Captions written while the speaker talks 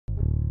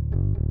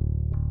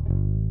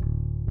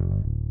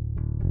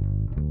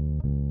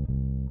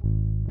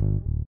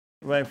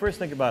When I first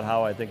think about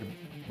Howa, I think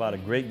about a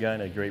great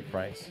gun at a great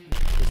price.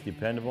 It's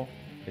dependable,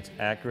 it's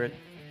accurate,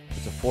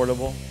 it's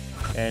affordable,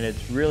 and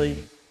it's really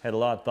had a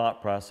lot of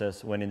thought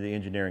process went into the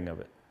engineering of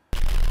it.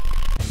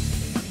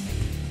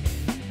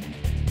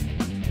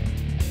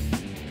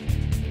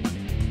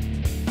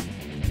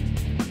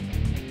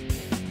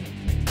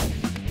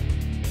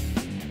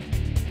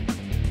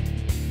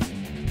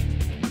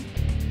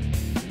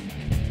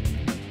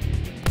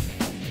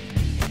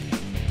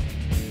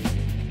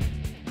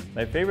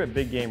 My favorite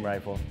big game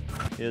rifle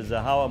is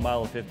the Howa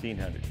Model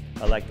 1500.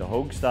 I like the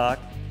Hogue stock,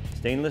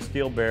 stainless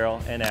steel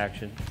barrel and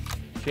action,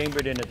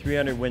 chambered in a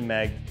 300 Win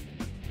Mag,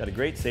 got a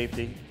great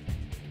safety,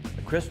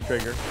 a crisp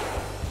trigger,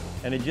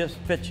 and it just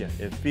fits you,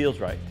 it feels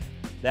right.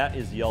 That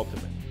is the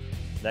ultimate.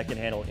 That can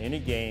handle any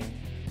game,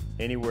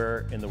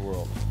 anywhere in the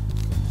world.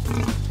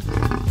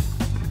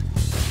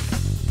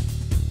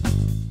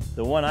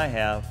 The one I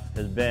have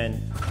has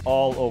been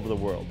all over the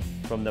world,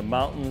 from the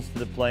mountains to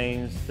the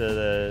plains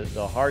to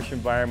the harsh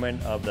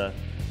environment of the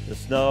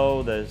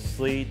snow, the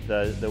sleet,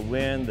 the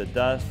wind, the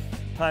dust.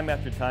 Time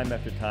after time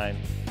after time,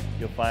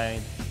 you'll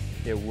find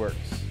it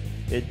works.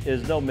 It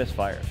is no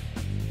misfire.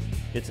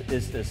 It's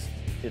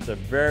a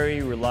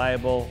very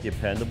reliable,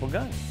 dependable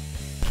gun.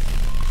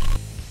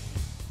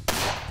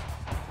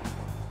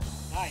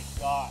 Nice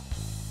shot.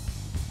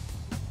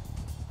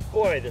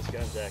 Boy, this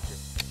gun's accurate.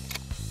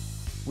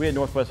 We at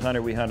Northwest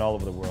Hunter, we hunt all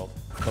over the world,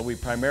 but we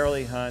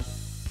primarily hunt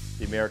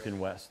the American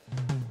West.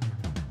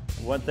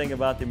 One thing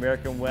about the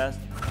American West,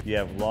 you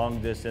have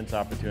long distance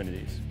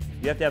opportunities.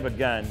 You have to have a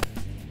gun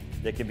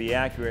that can be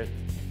accurate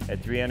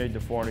at 300 to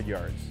 400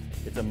 yards.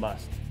 It's a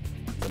must.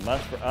 It's a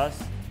must for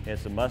us, and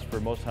it's a must for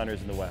most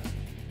hunters in the West.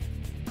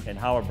 And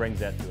Howa brings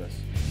that to us.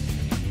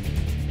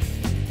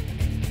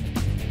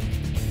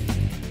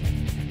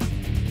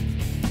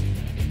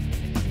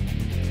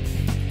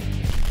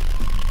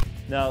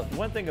 Now,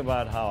 one thing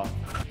about Howa,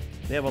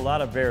 they have a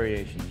lot of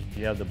variations.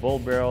 You have the bull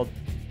barrel,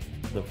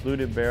 the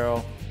fluted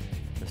barrel,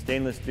 the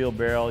stainless steel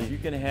barrel. You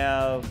can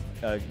have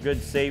a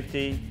good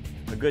safety,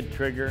 a good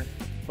trigger,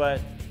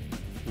 but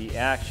the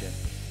action,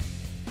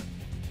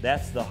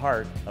 that's the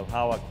heart of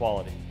Howa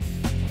quality.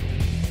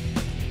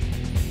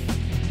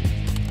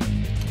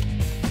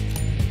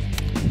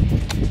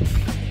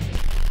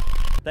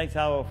 Thanks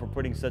Howa for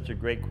putting such a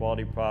great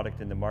quality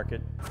product in the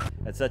market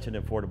at such an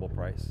affordable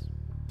price.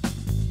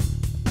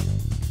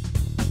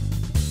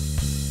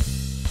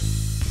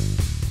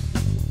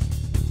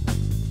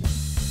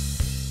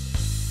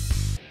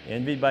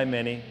 Envied by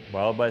many,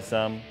 borrowed by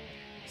some,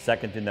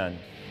 second to none.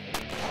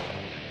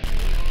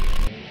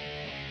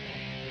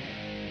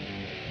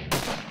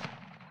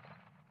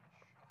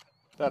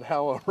 That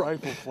Howa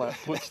rifle flat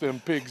puts them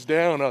pigs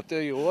down, I'll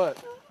tell you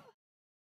what.